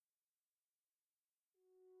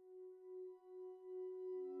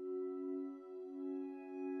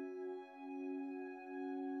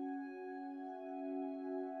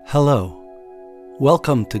Hello,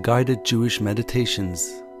 welcome to Guided Jewish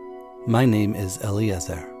Meditations. My name is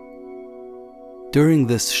Eliezer. During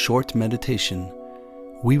this short meditation,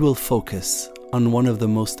 we will focus on one of the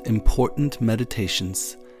most important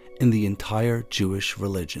meditations in the entire Jewish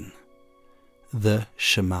religion, the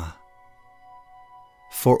Shema.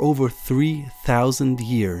 For over 3,000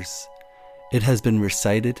 years, it has been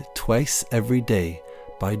recited twice every day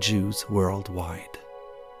by Jews worldwide.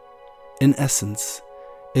 In essence,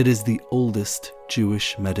 it is the oldest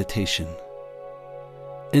Jewish meditation.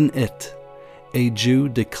 In it, a Jew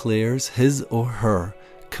declares his or her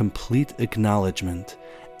complete acknowledgement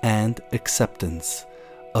and acceptance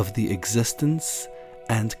of the existence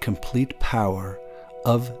and complete power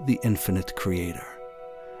of the infinite Creator,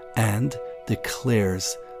 and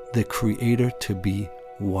declares the Creator to be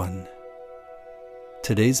one.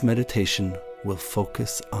 Today's meditation will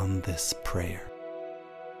focus on this prayer.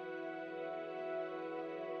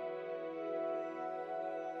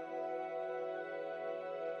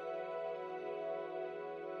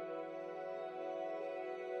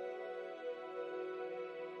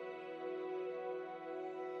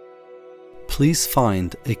 Please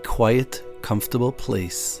find a quiet, comfortable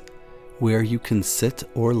place where you can sit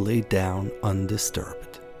or lay down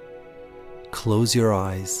undisturbed. Close your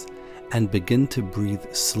eyes and begin to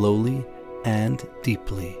breathe slowly and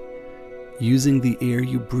deeply, using the air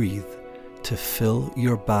you breathe to fill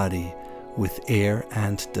your body with air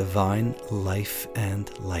and divine life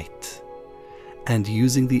and light, and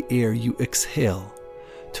using the air you exhale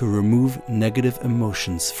to remove negative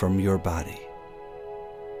emotions from your body.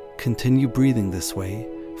 Continue breathing this way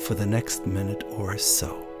for the next minute or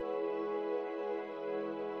so.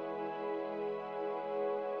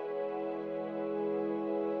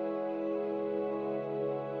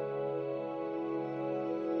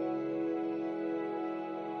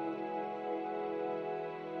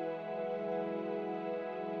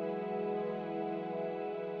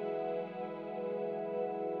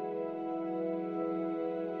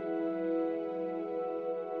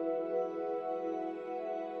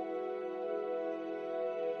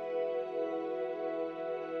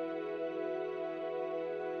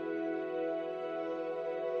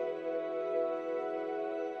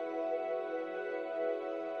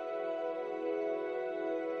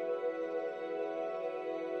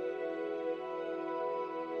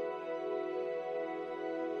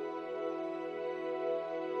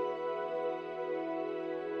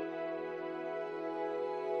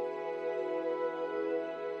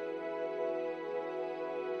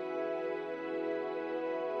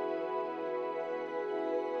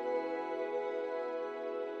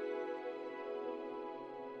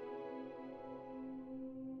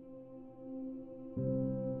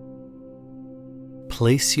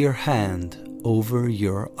 Place your hand over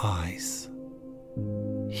your eyes.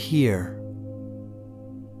 Hear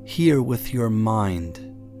with your mind.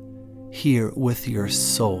 Hear with your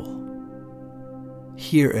soul.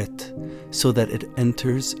 Hear it so that it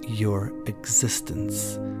enters your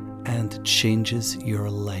existence and changes your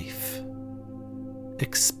life.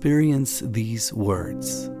 Experience these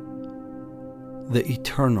words. The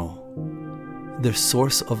Eternal, the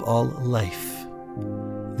source of all life,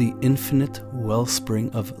 the infinite wellspring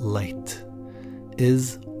of light,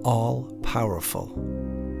 is all-powerful,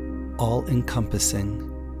 all-encompassing,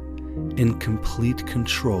 in complete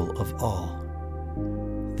control of all,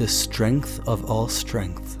 the strength of all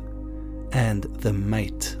strength, and the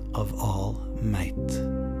might of all might.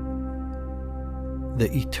 The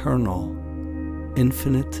eternal,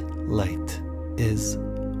 infinite light is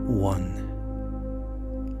one.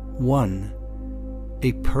 One,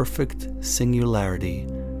 a perfect singularity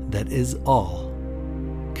that is all,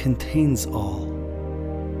 contains all,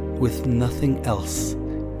 with nothing else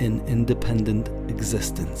in independent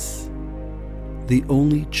existence. The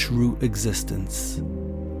only true existence,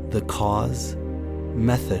 the cause,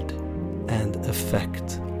 method, and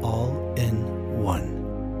effect, all in one.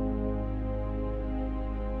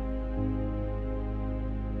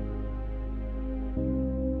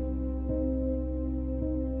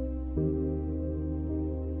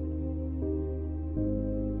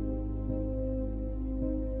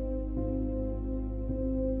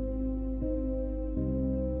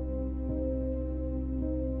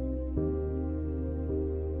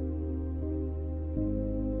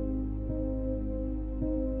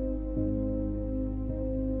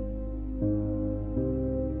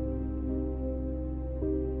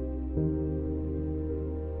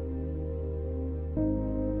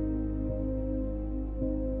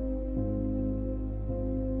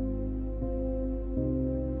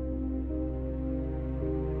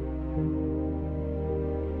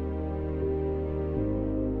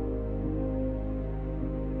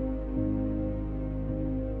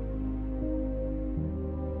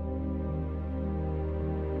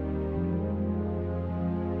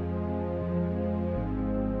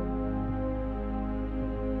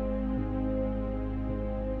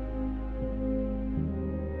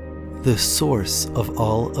 The source of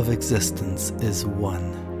all of existence is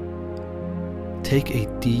one. Take a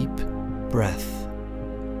deep breath.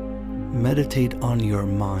 Meditate on your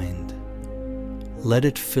mind. Let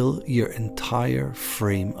it fill your entire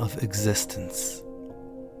frame of existence.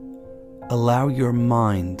 Allow your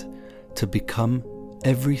mind to become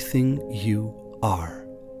everything you are.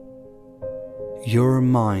 Your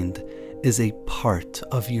mind is a part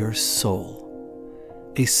of your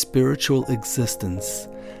soul, a spiritual existence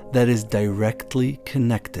that is directly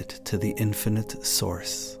connected to the infinite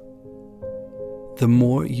source. The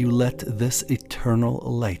more you let this eternal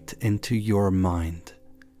light into your mind,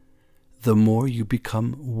 the more you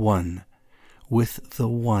become one with the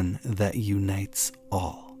one that unites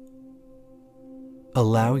all.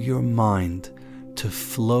 Allow your mind to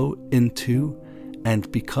flow into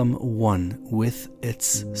and become one with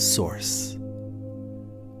its source.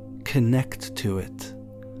 Connect to it,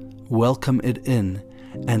 welcome it in,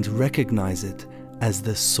 and recognize it as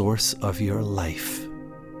the source of your life.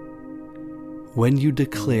 When you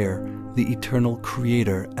declare the eternal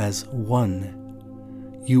Creator as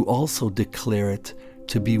one, you also declare it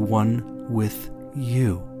to be one with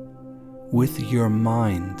you, with your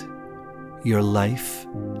mind, your life,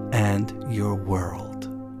 and your world.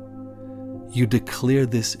 You declare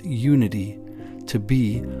this unity to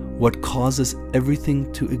be what causes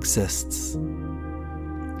everything to exist,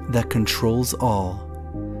 that controls all,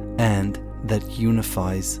 and that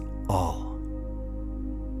unifies all.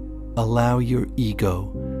 Allow your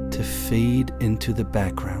ego to fade into the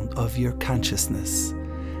background of your consciousness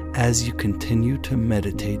as you continue to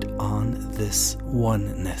meditate on this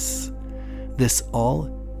oneness, this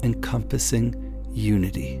all-encompassing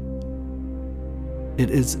unity.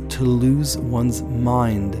 It is to lose one's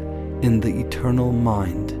mind in the eternal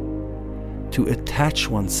mind, to attach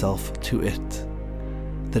oneself to it,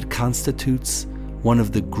 that constitutes one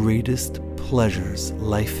of the greatest pleasures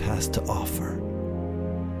life has to offer.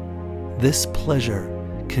 This pleasure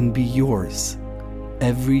can be yours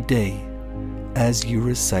every day as you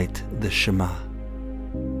recite the Shema.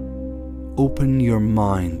 Open your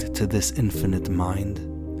mind to this infinite mind.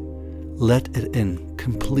 Let it in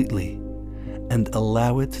completely and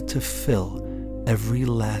allow it to fill every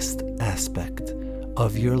last aspect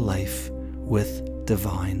of your life with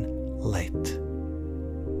divine light.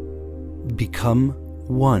 Become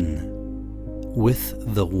one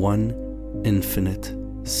with the one infinite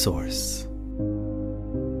source.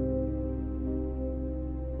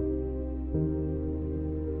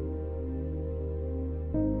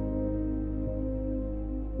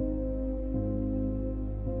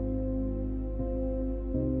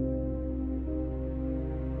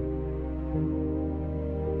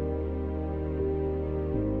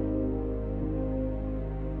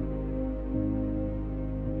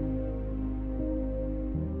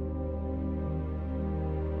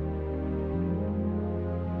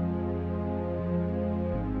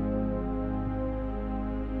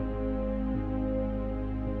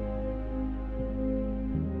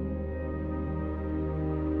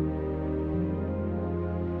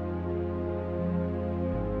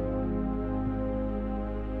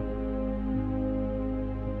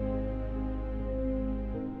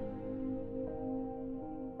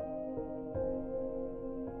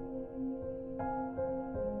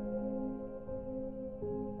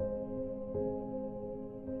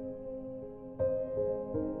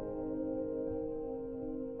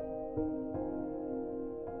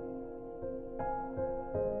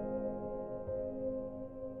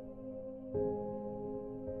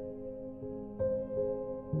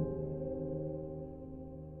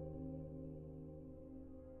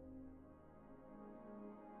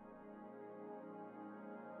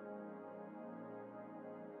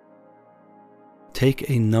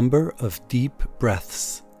 Take a number of deep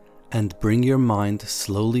breaths and bring your mind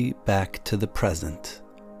slowly back to the present.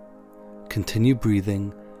 Continue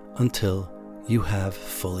breathing until you have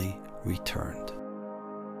fully returned.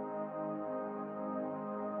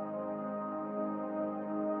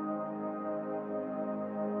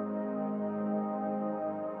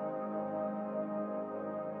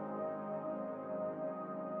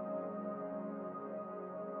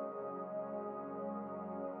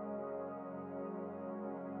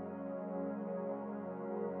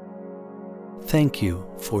 Thank you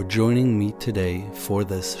for joining me today for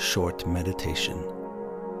this short meditation.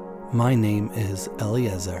 My name is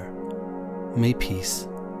Eliezer. May peace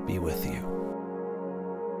be with you.